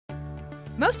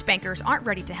Most bankers aren't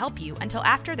ready to help you until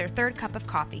after their third cup of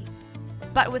coffee.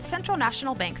 But with Central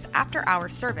National Bank's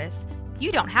after-hours service,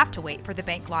 you don't have to wait for the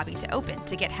bank lobby to open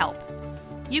to get help.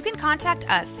 You can contact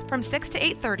us from 6 to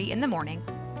 8:30 in the morning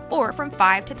or from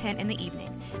 5 to 10 in the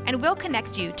evening, and we'll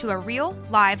connect you to a real,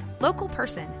 live, local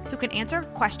person who can answer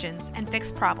questions and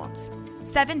fix problems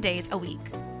 7 days a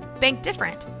week. Bank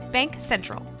different. Bank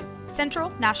Central. Central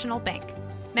National Bank.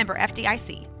 Member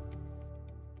FDIC.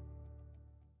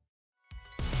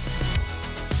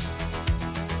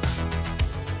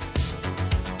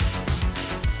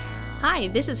 Hi,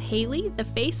 this is Haley, the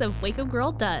face of Waco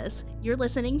Girl Does. You're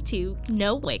listening to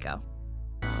Know Waco.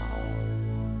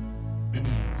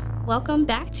 Welcome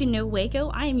back to Know Waco.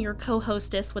 I am your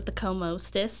co-hostess with the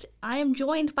co-mostess. I am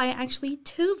joined by actually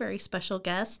two very special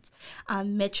guests,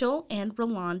 Mitchell and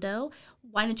Rolando.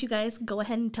 Why don't you guys go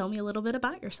ahead and tell me a little bit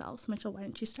about yourselves? Mitchell, why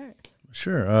don't you start?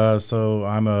 Sure. So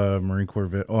I'm a Marine Corps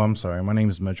vet. Oh, I'm sorry. My name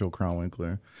is Mitchell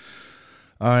Kronwinkler.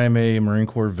 I'm a Marine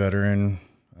Corps veteran.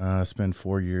 Spent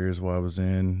 4 years while I was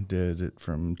in. Did it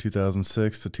from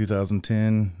 2006 to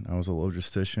 2010. I was a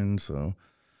logistician, so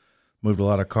moved a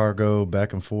lot of cargo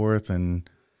back and forth, and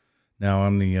now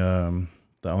I'm the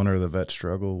owner of the Vet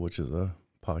Struggle, which is a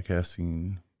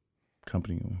podcasting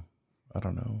company. I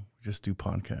don't know, just do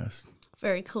podcasts.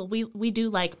 Very cool. We do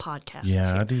like podcasts.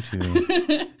 Yeah, here. I do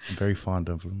too. I'm very fond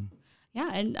of them. Yeah,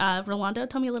 and Rolando,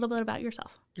 tell me a little bit about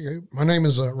yourself. Okay, my name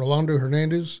is Rolando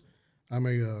Hernandez. I'm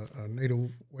a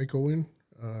native Wacoan.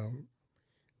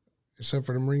 Except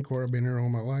for the Marine Corps, I've been here all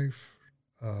my life.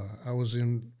 I was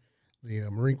in the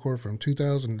Marine Corps from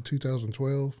 2000 to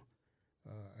 2012.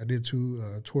 I did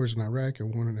 2 tours in Iraq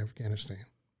and 1 in Afghanistan.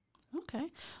 Okay.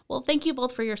 Well, thank you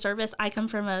both for your service. I come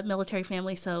from a military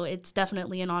family, so it's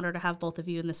definitely an honor to have both of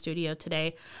you in the studio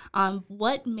today.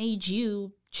 What made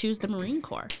you choose the Marine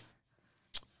Corps?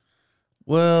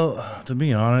 Well, to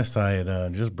be honest, I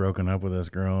had just broken up with this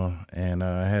girl, and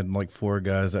I had like 4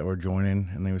 guys that were joining,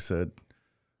 and they said,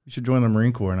 "You should join the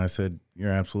Marine Corps." And I said,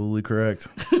 "You're absolutely correct."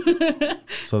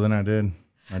 So then I did.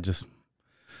 I just,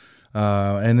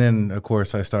 and then of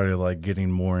course I started like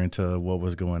getting more into what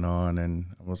was going on, and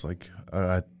I was like,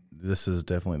 "This is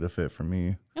definitely the fit for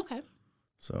me." Okay.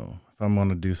 So if I'm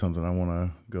gonna do something, I want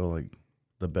to go like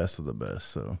the best of the best.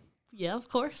 So. Yeah, of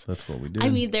course. That's what we do. I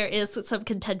mean, there is some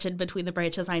contention between the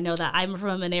branches. I know that. I'm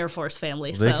from an Air Force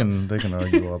family. They can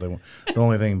argue all they want. The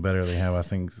only thing better they have, I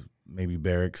think, is maybe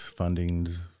barracks, funding,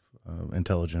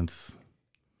 intelligence.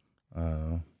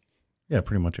 Yeah,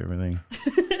 pretty much everything.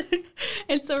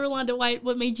 And so, Rolando,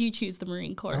 what made you choose the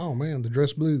Marine Corps? Oh man, the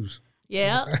dress blues.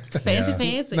 Yeah,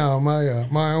 fancy. No,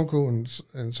 my uncle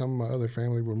and some of my other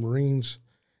family were Marines,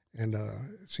 and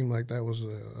it seemed like that was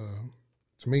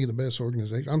to me, the best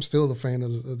organization. I'm still a fan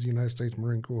of the United States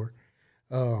Marine Corps.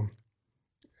 And,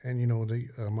 you know,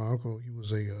 my uncle, he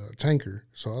was a tanker.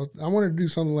 So I wanted to do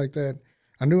something like that.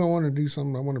 I knew I wanted to do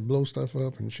something. I wanted to blow stuff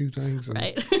up and shoot things. And,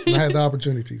 right. And I had the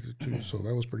opportunity to, so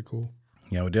that was pretty cool.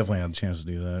 Yeah, we definitely had the chance to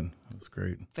do that. That's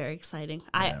great. Very exciting.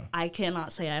 Yeah. I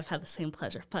cannot say I've had the same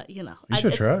pleasure, but, you know. You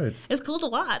should try it. It's cool to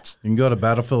watch. You can go to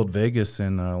Battlefield Vegas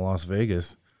in Las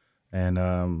Vegas,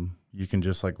 and you can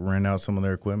just like rent out some of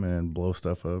their equipment and blow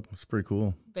stuff up. It's pretty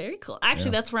cool. Very cool.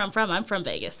 Actually, That's where I'm from. I'm from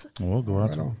Vegas. Well, we'll go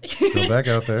out go back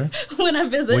out there when I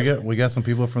visit. We got some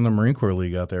people from the Marine Corps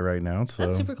League out there right now. So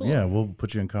that's super cool. Yeah, we'll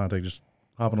put you in contact. Just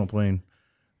hop on a plane.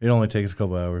 It only takes a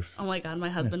couple hours. Oh my God, my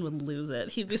husband would lose it.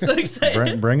 He'd be so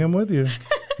excited. Bring him with you.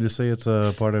 Just say it's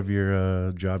a part of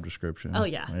your job description. Oh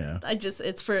yeah.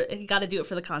 You got to do it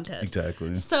for the content.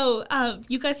 Exactly. So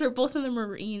you guys are both in the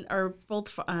Marine, or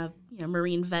both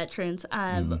Marine veterans,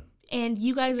 and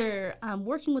you guys are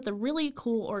working with a really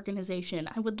cool organization.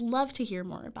 I would love to hear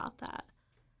more about that.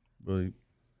 Really,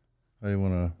 how do you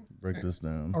want to break this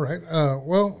down? All right.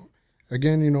 Well,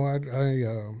 again, you know, I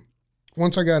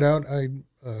once I got out, I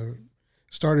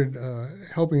started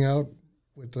helping out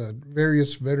with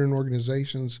various veteran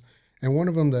organizations, and one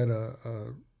of them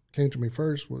that came to me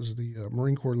first was the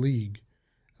Marine Corps League.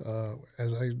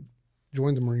 As I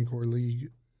joined the Marine Corps League,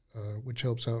 which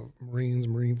helps out Marines,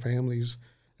 Marine families,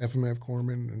 FMF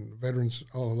corpsmen, and veterans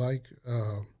all alike,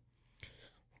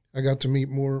 I got to meet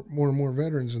more and more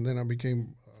veterans, and then I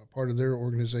became part of their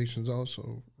organizations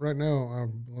also. Right now, I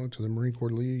belong to the Marine Corps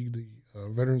League, the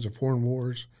Veterans of Foreign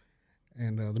Wars,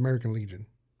 and the American Legion.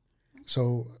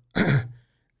 So,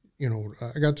 you know,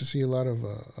 I got to see a lot of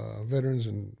veterans,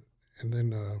 and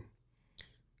then,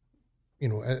 you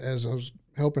know, as I was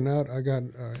helping out, I got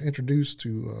introduced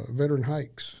to veteran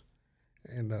hikes,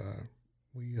 and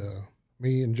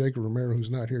me and Jacob Romero,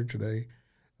 who's not here today,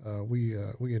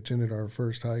 we attended our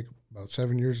first hike about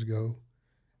 7 years ago,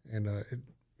 and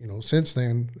since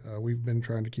then we've been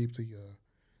trying to keep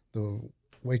the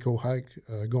Waco hike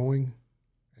going,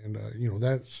 and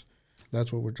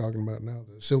that's what we're talking about now.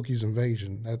 The Silkies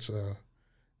Invasion. That's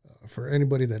for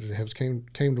anybody that has came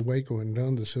to Waco and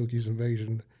done the Silkies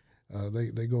Invasion.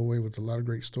 They go away with a lot of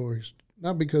great stories,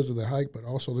 not because of the hike, but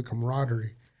also the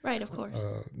camaraderie. Right, of course.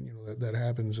 That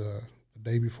happens the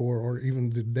day before or even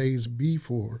the days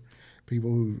before. People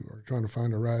who are trying to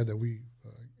find a ride, that we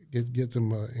get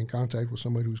them in contact with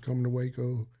somebody who's coming to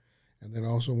Waco, and then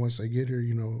also once they get here,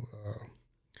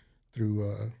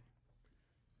 through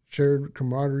shared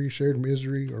camaraderie, shared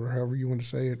misery, or however you want to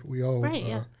say it, we all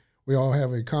we all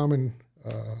have a common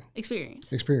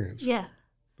experience. Yeah.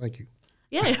 Thank you.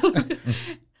 Yeah.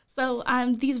 So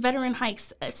these veteran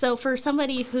hikes, so for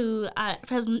somebody who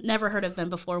has never heard of them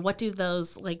before, what do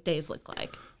those days look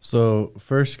like? So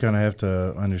first you kind of have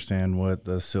to understand what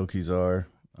the Silkies are.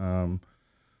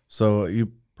 So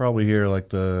you probably hear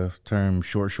the term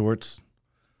short shorts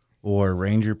or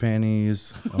ranger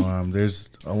panties. There's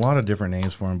a lot of different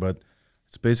names for them, but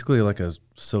it's basically like a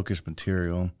silkish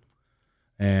material.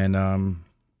 And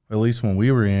at least when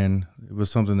we were in, it was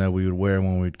something that we would wear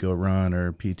when we'd go run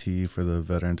or PT for the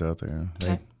veterans out there.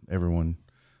 Okay. Everyone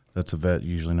that's a vet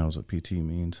usually knows what PT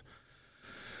means.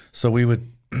 So we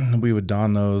would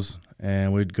don those,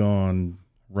 and we'd go on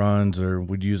runs, or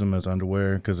we'd use them as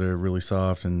underwear because they're really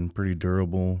soft and pretty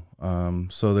durable.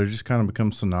 So they're just kind of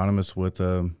become synonymous with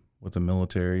the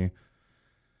military.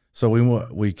 So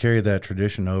we carry that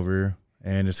tradition over.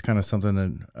 And it's kind of something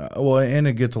that, and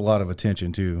it gets a lot of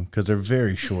attention too, because they're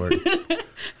very short.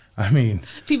 I mean,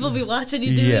 people be watching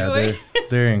you do it. Yeah,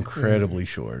 they're incredibly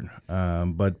short.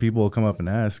 But people will come up and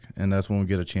ask, and that's when we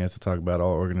get a chance to talk about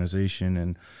our organization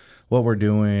and what we're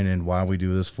doing and why we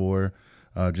do this for.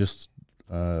 Was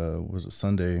it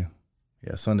Sunday?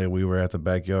 Yeah, Sunday we were at the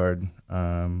backyard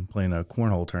playing a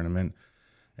cornhole tournament,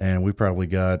 and we probably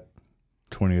got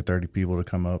 20 or 30 people to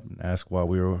come up and ask why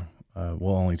we were.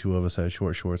 Only two of us had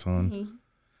short shorts on.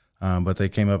 Mm-hmm. But they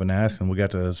came up and asked, and we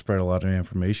got to spread a lot of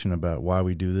information about why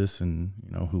we do this and,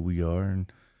 who we are.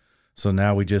 And so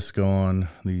now we just go on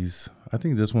these, I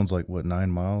think this one's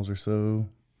 9 miles or so,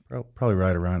 probably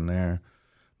right around there,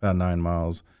 about 9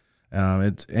 miles. We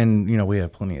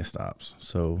have plenty of stops.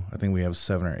 So I think we have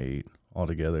 7 or 8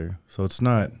 altogether. So it's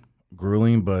not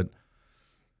grueling, but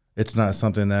it's not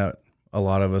something that a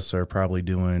lot of us are probably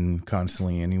doing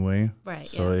constantly anyway. Right.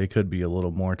 So it could be a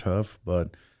little more tough,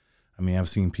 but I've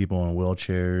seen people in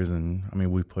wheelchairs, and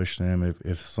we push them.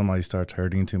 If somebody starts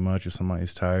hurting too much, if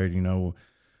somebody's tired,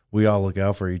 we all look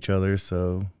out for each other.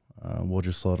 So we'll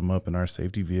just load them up in our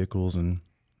safety vehicles, and,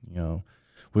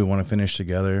 we want to finish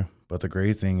together. But the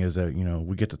great thing is that,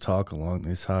 we get to talk along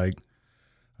this hike.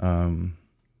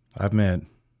 I've met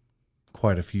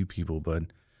quite a few people, but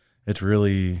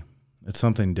it's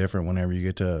something different whenever you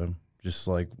get to just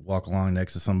walk along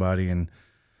next to somebody and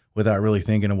without really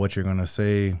thinking of what you're going to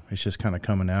say, it's just kind of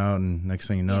coming out. And next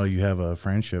thing you know, you have a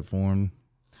friendship formed.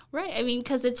 Right.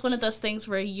 Because it's one of those things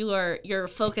where you're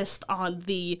focused on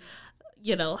the,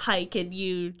 hike, and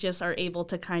you just are able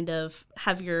to kind of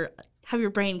have your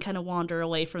brain kind of wander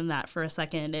away from that for a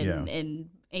second and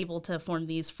able to form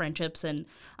these friendships and,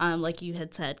 like you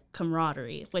had said,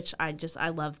 camaraderie, which I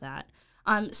love that.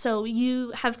 So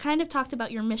you have kind of talked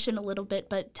about your mission a little bit,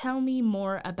 but tell me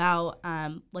more about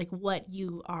what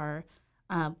you are,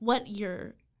 what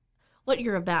you're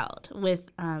about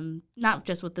with not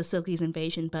just with the Silkies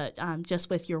Invasion, but just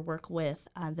with your work with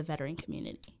the veteran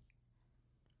community.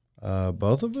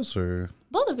 Both of us, or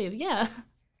both of you? Yeah.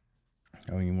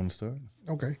 Oh, you want to start?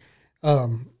 Okay.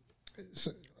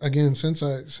 Again, since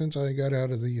I got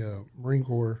out of the Marine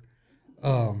Corps.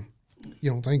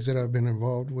 Things that I've been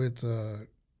involved with,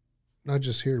 not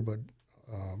just here, but,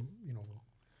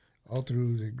 all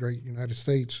through the great United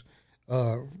States.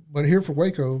 But here for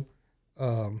Waco,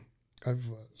 I've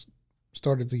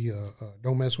started the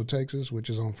Don't Mess with Texas,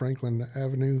 which is on Franklin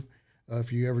Avenue.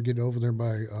 If you ever get over there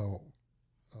by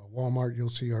Walmart, you'll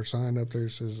see our sign up there.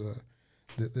 It says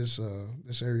that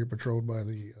this area patrolled by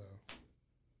the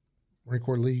Marine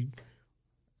Corps League.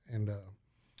 And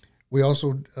we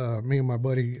also, me and my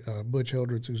buddy Butch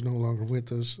Eldredge, who's no longer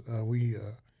with us, we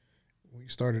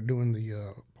started doing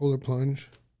the polar plunge.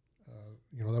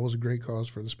 That was a great cause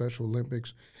for the Special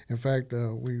Olympics. In fact,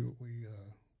 we're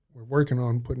working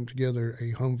on putting together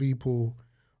a Humvee pool,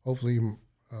 hopefully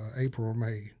April or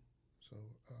May. So,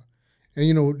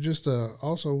 and just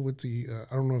also with the,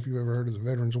 I don't know if you've ever heard of the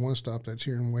Veterans One Stop that's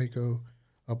here in Waco,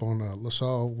 up on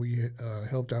LaSalle. We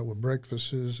helped out with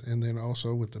breakfasts, and then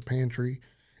also with the pantry.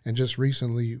 And just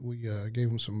recently, we gave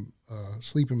them some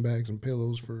sleeping bags and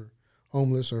pillows for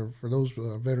homeless or for those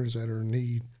veterans that are in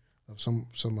need of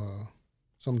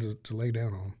something to lay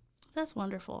down on. That's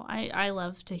wonderful. I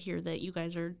love to hear that you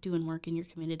guys are doing work in your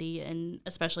community, and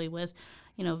especially with,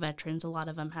 veterans. A lot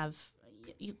of them have,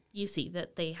 you see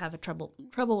that they have a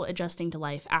trouble adjusting to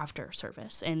life after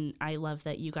service, and I love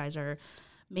that you guys are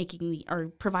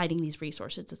providing these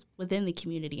resources within the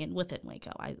community and within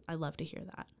Waco. I love to hear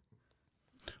that.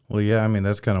 Well, yeah, I mean,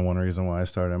 that's kind of one reason why I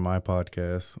started my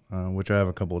podcast, which I have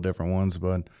a couple of different ones,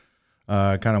 but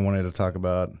I kind of wanted to talk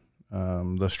about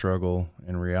the struggle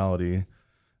in reality.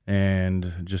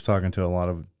 And just talking to a lot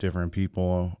of different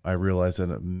people, I realized that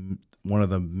one of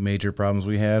the major problems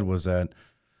we had was that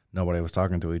nobody was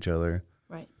talking to each other.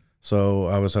 Right. So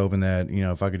I was hoping that,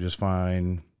 if I could just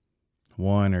find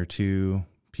one or two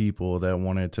people that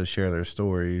wanted to share their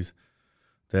stories,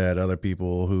 that other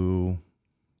people who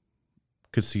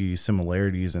could see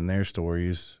similarities in their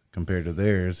stories compared to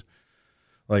theirs,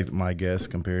 like my guests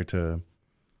compared to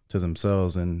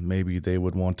themselves, and maybe they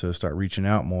would want to start reaching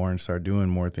out more and start doing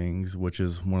more things, which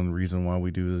is one of the reasons why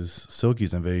we do this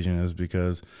Silkies Invasion, is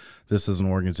because this is an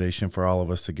organization for all of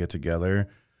us to get together,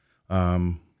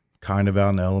 kind of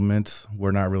out in the elements.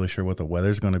 We're not really sure what the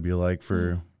weather's going to be like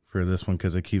for this one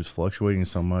because it keeps fluctuating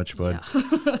so much, but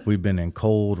we've been in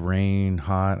cold, rain,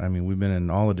 hot. I mean, we've been in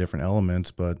all the different elements,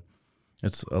 but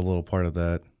it's a little part of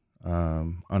that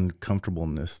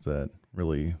uncomfortableness that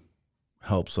really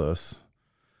helps us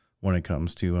when it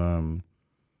comes to,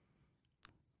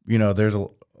 there's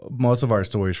most of our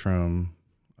stories from,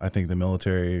 I think, the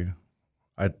military,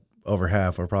 over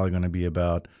half are probably going to be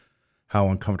about how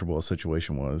uncomfortable a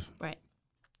situation was. Right.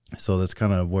 So that's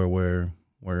kind of where we're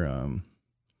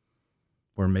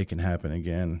making happen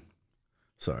again.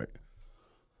 Sorry.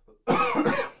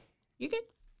 You good?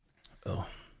 Oh.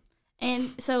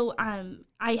 And so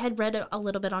I had read a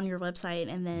little bit on your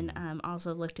website, and then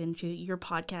also looked into your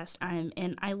podcast.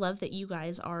 And I love that you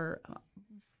guys are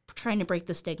trying to break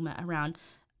the stigma around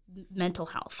mental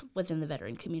health within the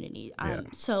veteran community.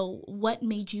 So what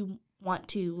made you want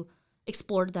to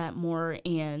explore that more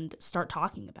and start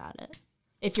talking about it,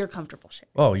 if you're comfortable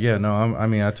sharing? Oh, yeah. No,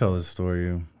 I tell this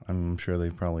story. I'm sure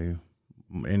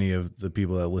any of the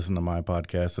people that listen to my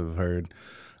podcast have heard.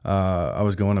 I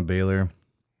was going to Baylor.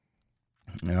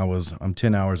 And I'm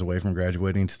 10 hours away from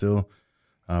graduating still,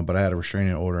 but I had a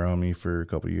restraining order on me for a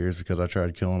couple of years because I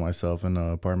tried killing myself in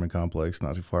an apartment complex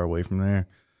not too far away from there.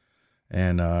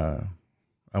 And I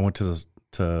went to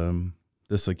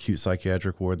this acute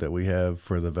psychiatric ward that we have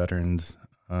for the veterans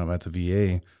at the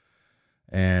VA,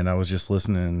 and I was just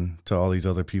listening to all these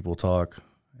other people talk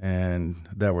and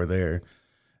that were there.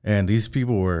 And these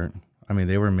people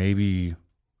they were maybe,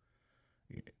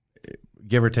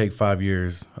 give or take 5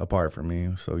 years apart from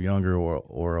me, so younger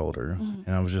or older. Mm-hmm.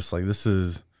 And I was just like, this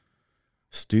is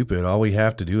stupid. All we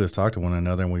have to do is talk to one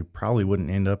another, and we probably wouldn't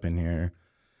end up in here.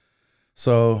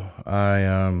 So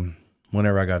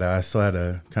whenever I got out, I still had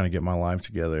to kind of get my life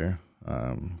together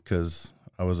because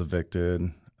I was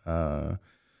evicted. I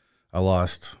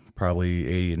lost probably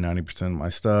 80 to 90% of my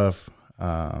stuff.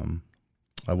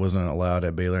 I wasn't allowed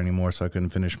at Baylor anymore, so I couldn't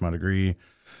finish my degree.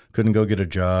 Couldn't go get a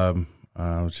job.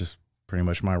 It was just pretty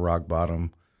much my rock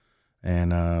bottom.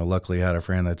 And luckily I had a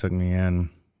friend that took me in,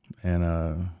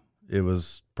 and it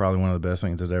was probably one of the best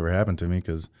things that ever happened to me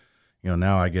because,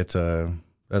 now I get to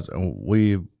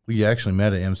we actually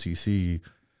met at MCC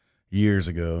years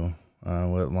ago,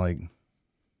 like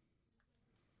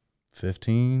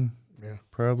 15? Yeah.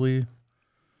 Probably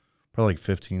like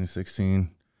 15, 16.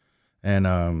 And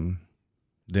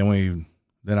then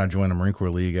I joined the Marine Corps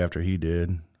League after he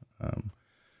did.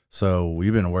 So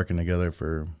we've been working together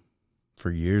for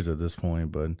years at this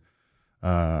point, but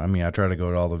I try to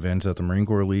go to all the events that the Marine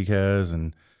Corps League has,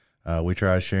 and we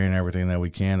try sharing everything that we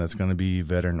can that's going to be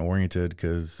veteran oriented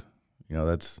because,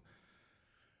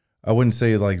 I wouldn't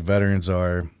say like veterans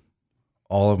are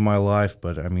all of my life,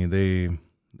 but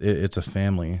it's a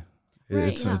family.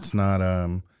 Right, It's not,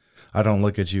 I don't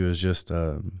look at you as just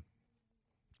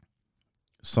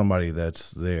somebody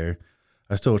that's there.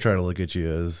 I still try to look at you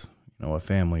as, a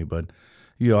family, but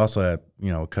you also have,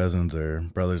 cousins or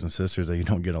brothers and sisters that you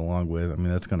don't get along with.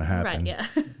 That's going to happen. Right, yeah.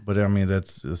 But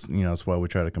that's just, that's why we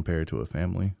try to compare it to a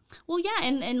family. Well, yeah,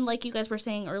 and like you guys were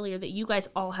saying earlier, that you guys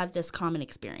all have this common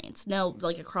experience. Now,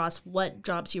 like across what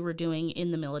jobs you were doing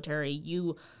in the military,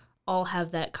 you all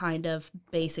have that kind of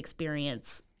base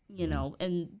experience,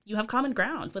 and you have common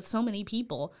ground with so many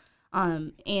people.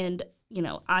 And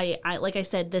I like I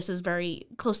said, this is very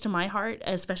close to my heart,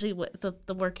 especially with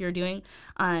the work you're doing.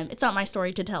 It's not my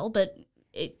story to tell, but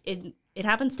it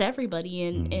happens to everybody,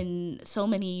 and so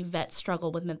many vets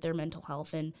struggle with their mental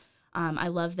health. And I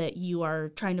love that you are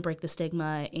trying to break the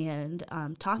stigma and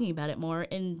talking about it more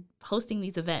and hosting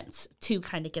these events to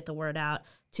kind of get the word out,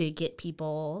 to get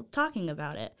people talking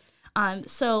about it.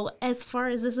 So as far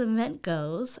as this event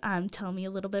goes, tell me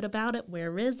a little bit about it.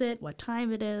 Where is it? What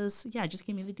time it is? Yeah, just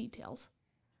give me the details.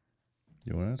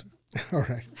 You want to? All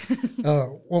right.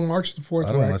 Well, March the 4th.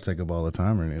 I don't want to take up all the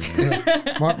time or anything.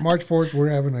 March 4th, we're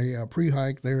having a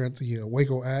pre-hike there at the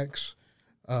Waco Axe.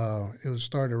 It will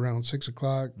start around 6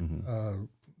 o'clock. They'll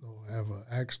have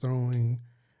axe throwing.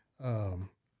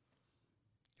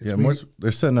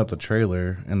 They're setting up the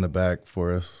trailer in the back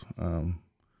for us. That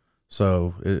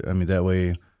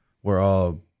way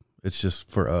it's just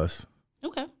for us.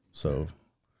 Okay. So,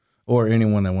 or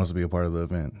anyone that wants to be a part of the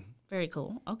event. Very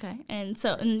cool. Okay. And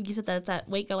you said that's at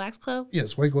Waco Axe Club?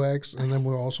 Yes, Waco Axe. And then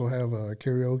we'll also have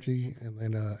karaoke. And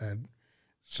then at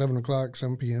 7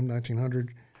 p.m.,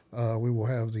 1900, we will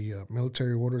have the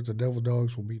military order. The Devil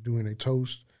Dogs will be doing a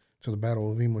toast to the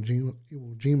Battle of Iwo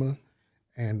Jima.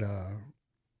 And,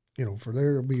 for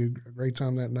there, it'll be a great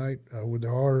time that night.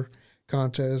 There are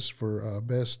contests for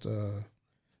best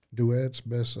duets,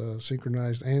 best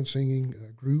synchronized and singing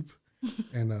group,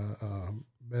 and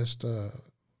best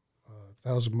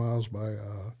 1,000 Miles by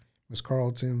Miss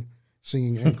Carlton,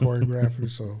 singing and choreography.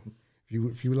 So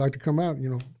if you would like to come out,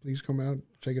 please come out,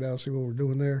 check it out, see what we're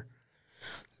doing there.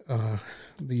 The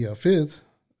 5th,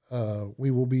 we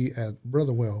will be at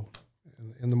Brotherwell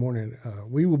in the morning.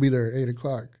 We will be there at 8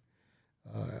 o'clock.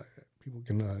 People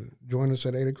can join us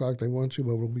at 8 o'clock if they want to,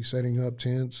 but we'll be setting up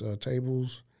tents,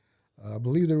 tables. I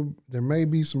believe there may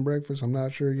be some breakfast. I'm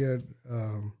not sure yet.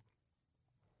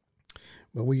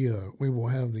 But we will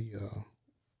have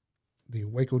the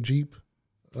Waco Jeep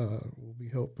will be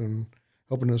helping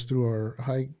us through our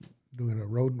hike, doing a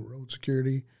road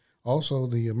security. Also,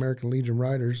 the American Legion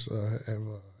Riders have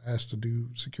asked to do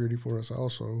security for us.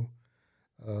 Also,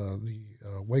 the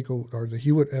Waco or the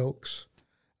Hewitt Elks,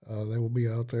 they will be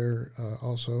out there.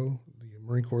 Also, the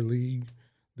Marine Corps League,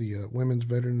 the Women's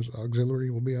Veterans Auxiliary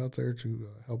will be out there to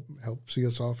help see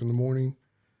us off in the morning.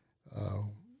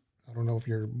 I don't know if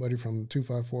your buddy from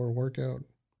 254 workout.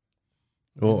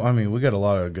 Well, we got a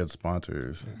lot of good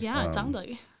sponsors. Yeah, it sounds like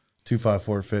it.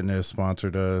 254 Fitness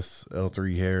sponsored us,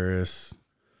 L3 Harris,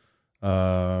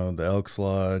 the Elks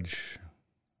Lodge.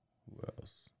 Who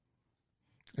else?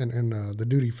 And the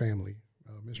Duty family,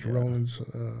 Mr. Rowland's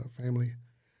family.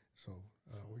 So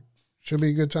we should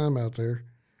be a good time out there.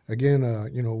 Again,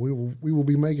 we will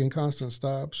be making constant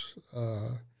stops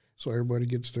so everybody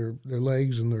gets their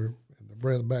legs and their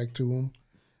breath back to them.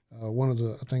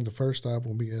 I think the first stop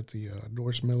will be at the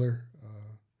Doris Miller.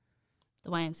 The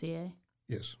YMCA?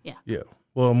 Yes. Yeah. Yeah.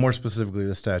 Well, more specifically,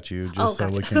 the statue, so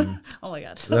we can. Oh my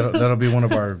God. that'll be one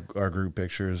of our group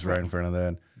pictures right in front of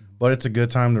that. But it's a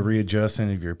good time to readjust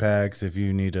any of your packs. If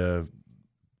you need to,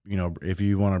 if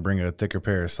you want to bring a thicker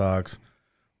pair of socks,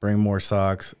 bring more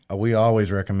socks. We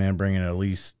always recommend bringing at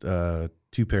least 2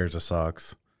 pairs of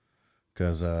socks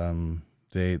because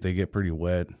they get pretty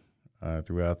wet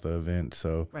throughout the event.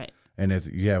 So, right. And if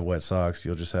you have wet socks,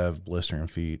 you'll just have blistering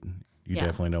feet. You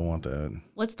definitely don't want that.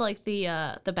 What's the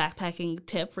backpacking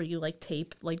tip where you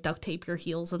duct tape your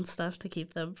heels and stuff to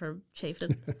keep them from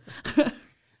chafing?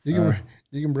 You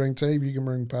can bring tape, you can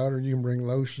bring powder, you can bring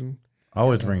lotion. I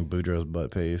always bring Boudreaux's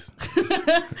butt paste.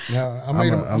 Now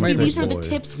these are the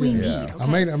tips we need. Okay?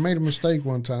 I made a mistake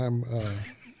one time.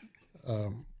 I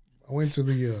went to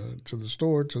the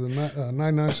store, to the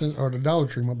 99 cent or the Dollar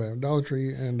Tree, Dollar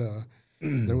Tree, and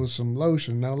there was some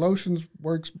lotion. Now lotion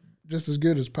works just as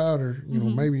good as powder.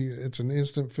 Maybe it's an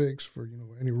instant fix for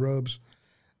any rubs.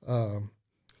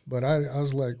 But I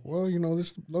was like, well,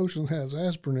 this lotion has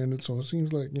aspirin in it, so it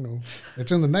seems like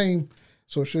it's in the name,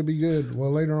 so it should be good.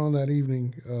 Well, later on that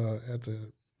evening, at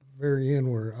the very end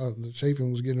where the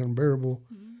chafing was getting unbearable,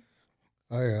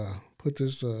 I put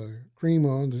this cream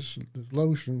on, this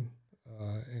lotion,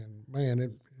 and man,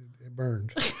 it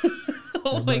burned.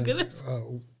 Oh my goodness!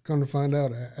 Come to find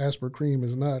out, aspirin cream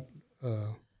is not,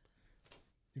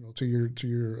 to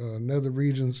your nether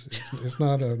regions, it's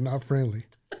not friendly.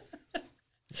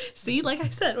 See, like I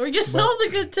said, we're getting all the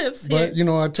good tips here. But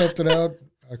I toughed it out.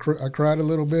 I cried a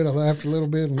little bit. I laughed a little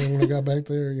bit, and then when I got back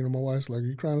there, my wife's like, "Are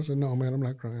you crying?" I said, "No, man, I'm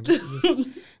not crying."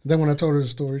 Then when I told her the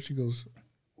story, she goes,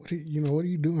 "What are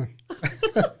you doing?"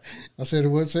 I said,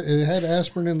 "It had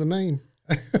aspirin in the name."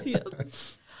 Yep.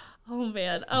 Oh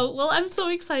man! Oh well, I'm so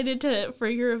excited for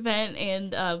your event,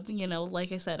 and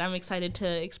like I said, I'm excited to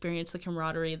experience the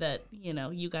camaraderie that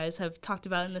you guys have talked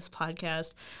about in this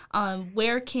podcast.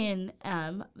 Where can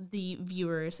the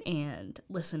viewers and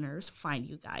listeners find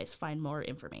you guys? Find more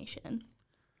information?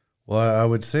 Well, I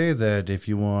would say that if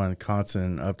you want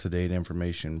constant, up-to-date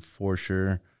information, for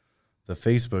sure, the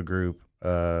Facebook group,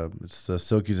 it's the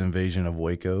Silky's Invasion of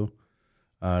Waco,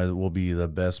 will be the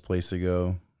best place to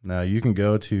go. Now, you can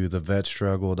go to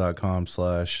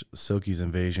thevetstruggle.com/Silky's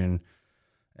Invasion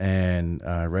and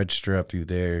register up through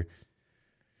there.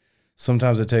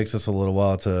 Sometimes it takes us a little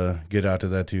while to get out to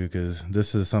that too, because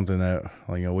this is something that,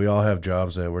 we all have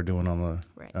jobs that we're doing on the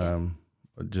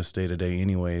just day to day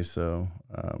anyway. So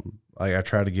I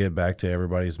try to get back to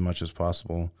everybody as much as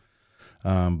possible.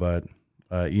 But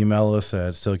email us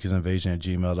at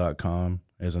silkysinvasion@gmail.com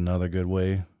is another good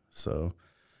way. So,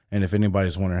 and if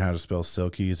anybody's wondering how to spell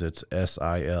Silky's, it's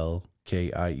SILKIES.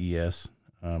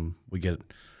 We get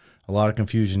a lot of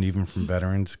confusion even from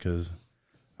veterans because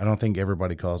I don't think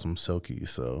everybody calls them Silky.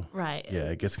 So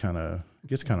yeah, it gets kind of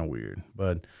weird.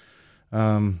 But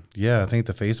I think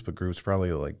the Facebook group is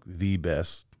probably like the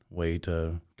best way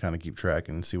to kind of keep track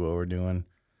and see what we're doing.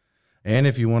 And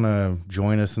if you want to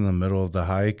join us in the middle of the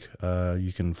hike,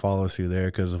 you can follow us through there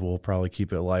because we'll probably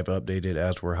keep it live updated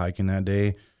as we're hiking that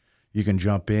day. You can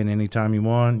jump in anytime you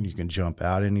want. You can jump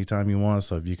out anytime you want.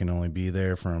 So if you can only be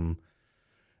there from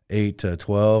 8 to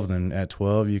 12, then at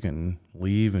 12 you can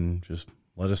leave and just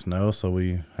let us know so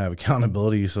we have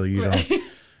accountability so you don't,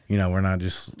 we're not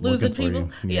just losing looking for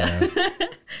people. you. Yeah.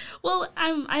 Well,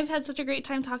 I've had such a great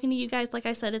time talking to you guys. Like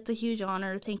I said, it's a huge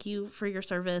honor. Thank you for your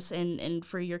service and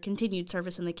for your continued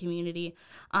service in the community.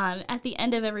 At the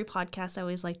end of every podcast, I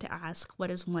always like to ask, what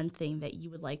is one thing that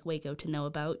you would like Waco to know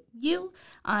about you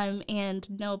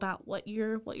and know about what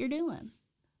you're doing?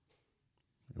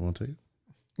 You want to?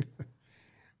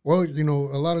 Well,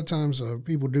 a lot of times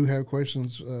people do have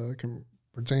questions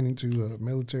pertaining to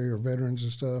military or veterans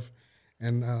and stuff.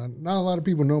 And not a lot of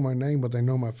people know my name, but they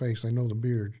know my face. They know the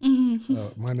beard.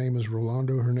 Mm-hmm. My name is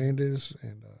Rolando Hernandez,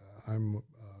 and I'm,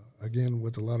 again,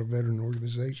 with a lot of veteran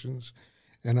organizations.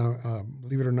 And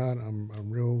believe it or not, I'm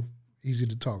real easy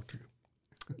to talk to.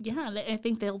 Yeah, I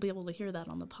think they'll be able to hear that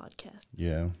on the podcast.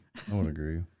 Yeah, I would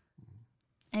agree.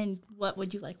 And what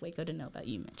would you like Waco to know about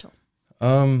you, Mitchell?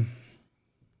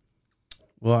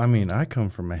 Well, I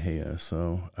come from Mexia,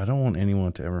 so I don't want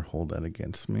anyone to ever hold that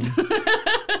against me.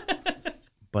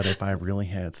 But if I really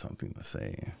had something to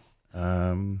say,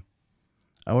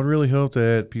 I would really hope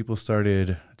that people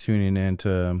started tuning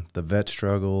into the Vet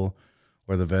Struggle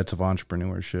or the Vets of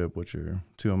Entrepreneurship, which are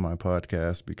two of my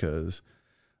podcasts, because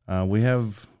we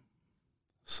have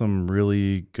some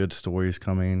really good stories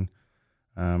coming,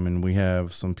 and we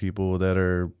have some people that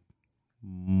are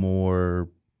more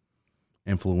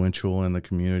influential in the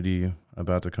community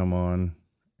about to come on.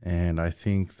 And I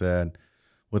think that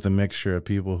with a mixture of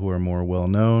people who are more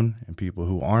well-known and people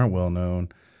who aren't well-known,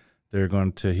 they're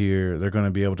going to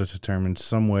be able to determine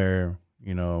somewhere,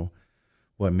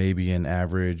 what maybe an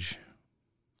average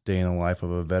day in the life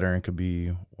of a veteran could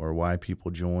be or why people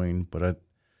join. But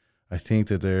I think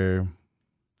that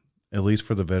at least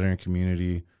for the veteran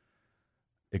community,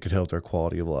 it could help their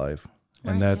quality of life.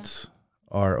 Right, and that's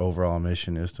our overall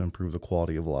mission, is to improve the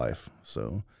quality of life.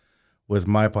 So with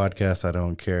my podcast, I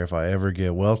don't care if I ever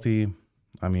get wealthy.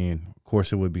 Of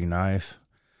course it would be nice,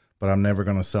 but I'm never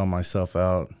going to sell myself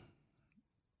out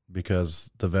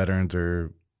because the veterans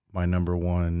are my number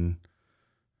one.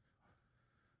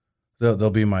 They'll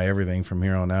be my everything from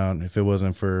here on out. If it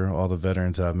wasn't for all the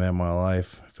veterans I've met in my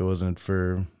life, if it wasn't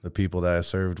for the people that I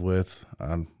served with,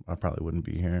 I probably wouldn't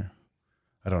be here.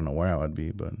 I don't know where I would be,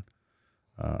 but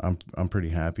I'm pretty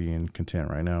happy and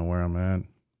content right now where I'm at.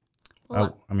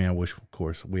 Well, I wish, of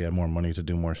course, we had more money to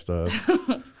do more stuff.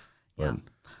 Yeah.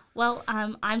 Well,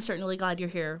 I'm certainly glad you're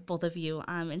here, both of you,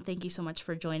 and thank you so much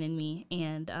for joining me.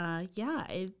 And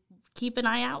keep an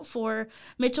eye out for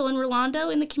Mitchell and Rolando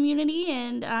in the community,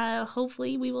 and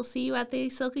hopefully we will see you at the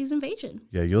Silky's Invasion.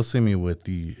 Yeah, you'll see me with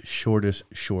the shortest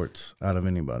shorts out of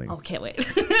anybody. Oh, can't wait.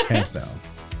 Hands down.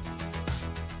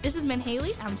 This has been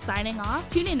Haley. I'm signing off.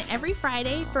 Tune in every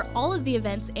Friday for all of the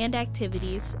events and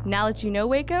activities. Now that you know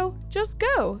Waco, just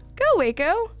go. Go,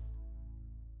 Waco!